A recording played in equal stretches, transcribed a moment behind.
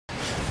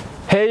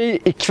Hej,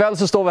 ikväll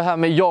så står vi här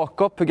med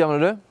Jakob. Hur gammal är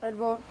du?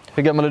 11.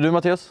 Hur gammal är du,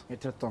 Mattias? Jag är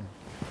 13.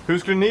 Hur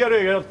skulle ni ha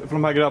reagerat för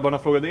de här grabbarna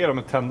frågade er om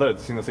en tändare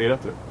till sina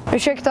cigaretter?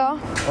 Ursäkta?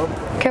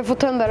 Kan jag få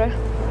tändare?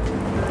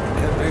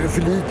 Är du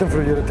för liten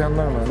för att ge dig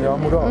tändare, men jag har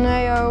moral.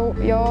 Nej, jag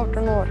är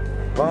 18 år.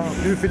 Va?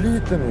 Du är för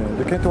liten nu.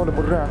 Du kan inte hålla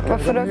på och röka.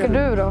 Varför röker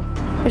du då?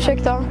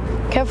 Ursäkta?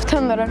 Kan jag få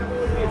tändare?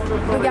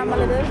 Hur gammal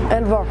är du?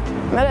 11.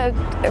 Men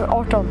det är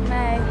 18.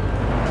 Nej.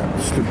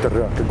 Sluta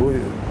röka, gå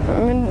ju.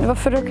 Men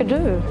varför röker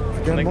du?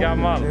 Den är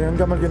gammal. Det är en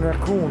gammal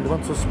generation, det var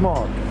inte så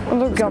smart. Och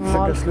då Du ska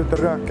gammal? försöka sluta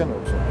röka nu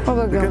också. Och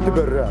då Du kan inte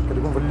gammal? börja röka,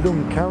 du kommer få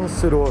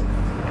lungcancer och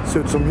se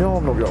ut som jag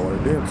om några år.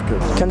 Det är inte så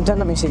kul. Kan du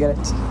tända min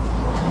cigarett?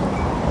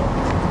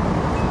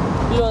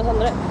 Vill du ha en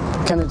tändare?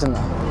 Kan du tända?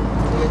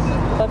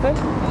 Varför?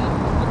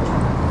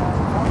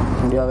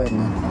 Jag vet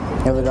inte.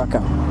 Jag vill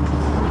röka.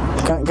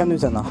 Kan du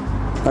tända?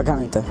 Jag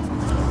kan inte.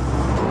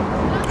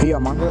 Hur gör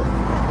man?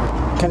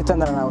 Kan du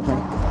tända den här åt mig?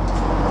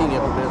 Inga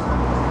problem.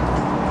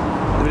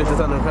 Du vill inte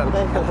tända den själv?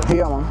 Hur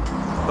gör man?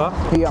 Va?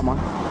 Hur gör man?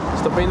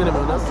 Stoppa in den i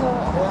munnen.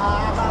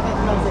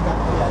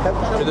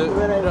 Vill du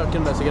röka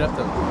den där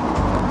cigaretten?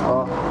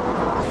 Ja.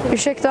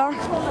 Ursäkta?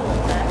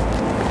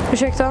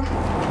 Ursäkta?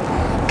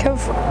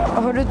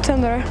 Har du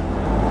tändare?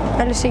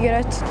 Eller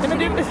cigarett? Nej,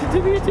 men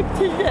du är ju typ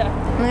 10.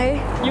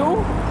 Nej. Jo.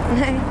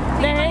 Nej.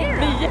 Nej,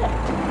 9.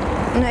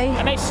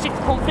 Nej. Nej, shit,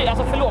 konflikt.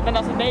 Alltså förlåt, men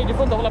alltså nej, du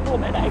får inte hålla på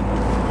med det där.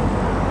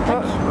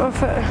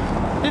 Varför?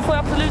 Du får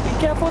absolut...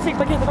 Kan jag få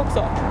ciggpaketen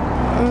också?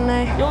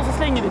 Nej. Jo, så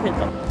slänger vi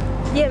skiten.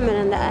 Ge mig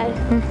den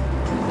där.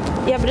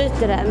 Jag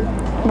bryter den.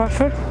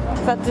 Varför?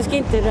 För att du ska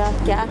inte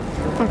röka.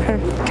 Okej.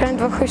 Kan det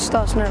inte vara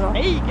schyssta, snälla?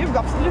 Nej, gud,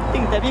 absolut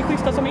inte. Vi är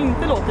schyssta som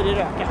inte låter dig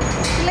röka.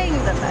 Släng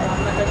den där.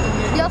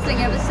 Jag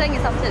slänger, vi slänger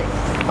samtidigt.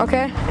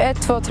 Okej,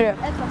 1, 2, 3. 1,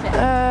 2,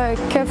 3.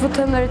 Kan jag få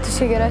tändare till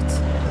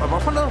cigarett?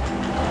 Varför då?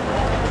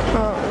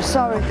 Oh,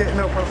 sorry. Okay,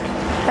 no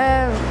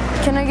problem.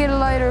 Can I get a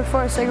lighter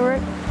for a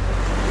cigarette?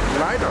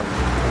 Lighter?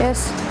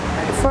 Yes,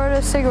 for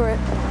a cigarette.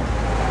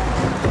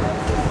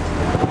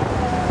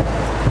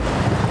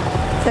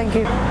 Thank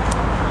you.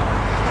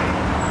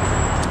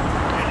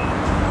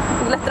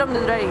 Det är lättare om du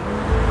drar in.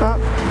 Ja.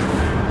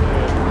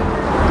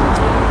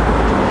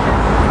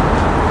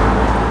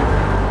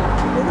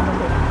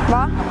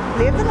 Va?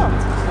 Blev det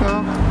något?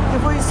 Ja. Du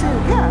får ju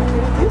suga. Är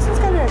det du som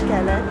ska röka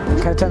eller?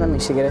 Kan du tända min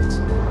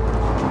cigarett?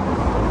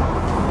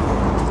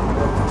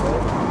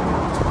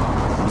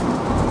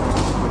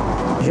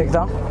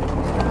 Ursäkta?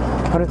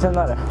 Har du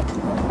tändare?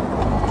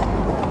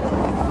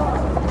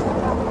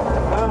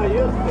 Ja,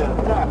 just det.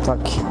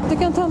 Tack. Du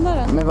kan tända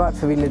den. Men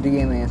varför ville du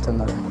ge mig en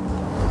tändare?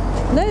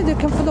 Nej, du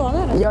kan få låna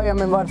den. Ja,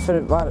 men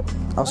varför?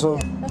 Alltså,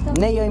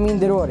 nej, jag är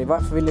minderårig.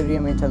 Varför ville du ge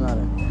mig en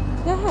tändare?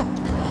 Jaha.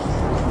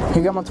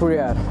 Hur gammal tror du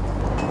jag är?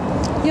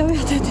 Jag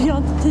vet inte, jag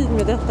har inte tid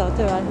med detta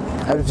tyvärr.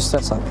 Är du för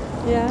stressad?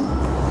 Ja.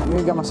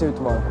 Hur gammal ser du ut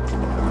att vara?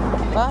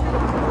 Va?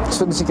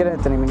 Slog du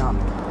cigaretten i min hand?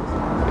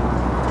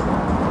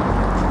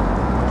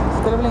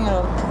 Spelar väl ingen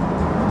roll.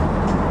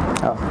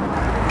 Ja.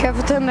 Kan jag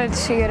få tändare till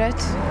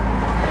cigarett?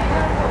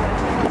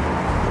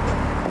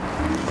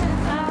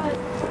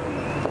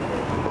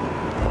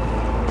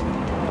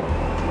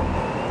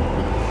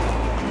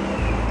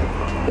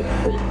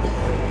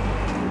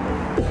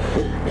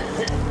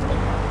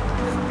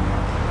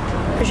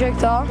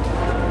 Ursäkta?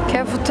 Kan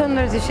jag få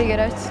tändare till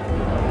cigarett?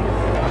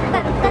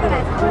 Vänta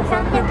du, kommer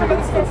fram till en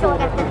polis för att fråga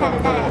efter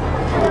tändare.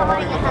 Jag har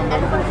inga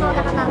tändare, då får du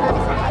fråga någon annan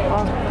istället.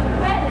 Ja.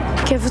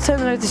 Kan jag få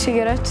tändare till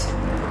cigarett?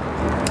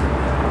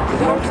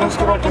 Egentligen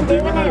ska varken du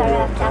eller jag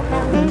röka,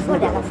 men du får det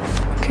i alla fall.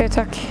 Okej,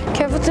 tack.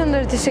 Kan jag få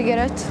tändare till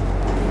cigarett?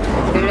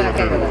 Vill du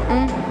röka eller?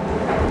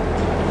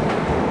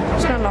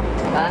 Snälla.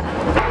 Va?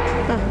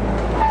 Ja.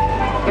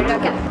 Vill du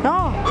röka?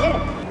 Ja.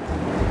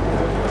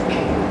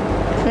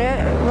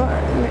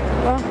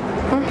 Va?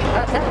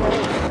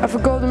 Varför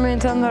gav du mig en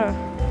tändare?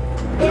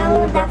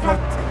 Jo, därför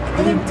att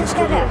vi inte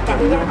ska röka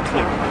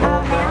egentligen.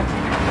 Ja, men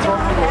jag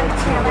har rökt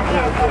sedan jag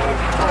var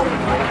 12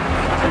 år.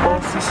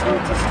 Varför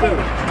sluta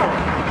sluta?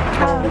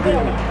 Ja, det är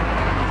det.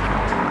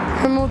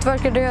 Hur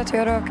motverkar det att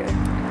jag röker?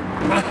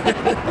 Nej,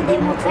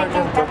 det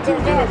motverkar inte att du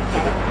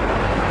röker.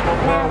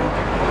 Men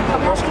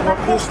om jag ska vara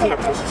schysst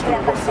egentligen så ska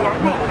jag bara säga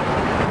nej.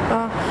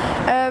 Ja.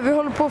 Vi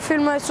håller på att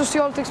filma ett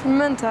socialt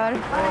experiment här.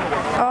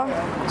 Ja,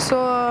 så...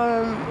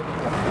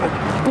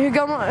 Hur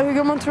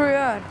gammal tror du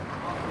jag är?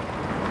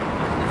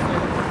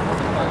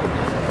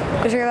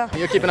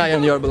 You keep an eye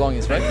on your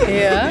belongings, right?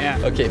 Yeah.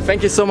 Okay,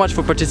 thank you so much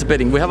for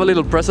participating. We have a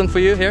little present for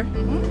you here.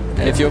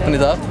 And if you open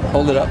it up,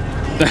 hold it up.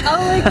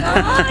 Oh my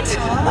god!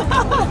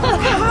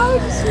 How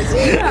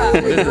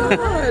did you do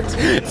that?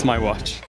 It's my watch.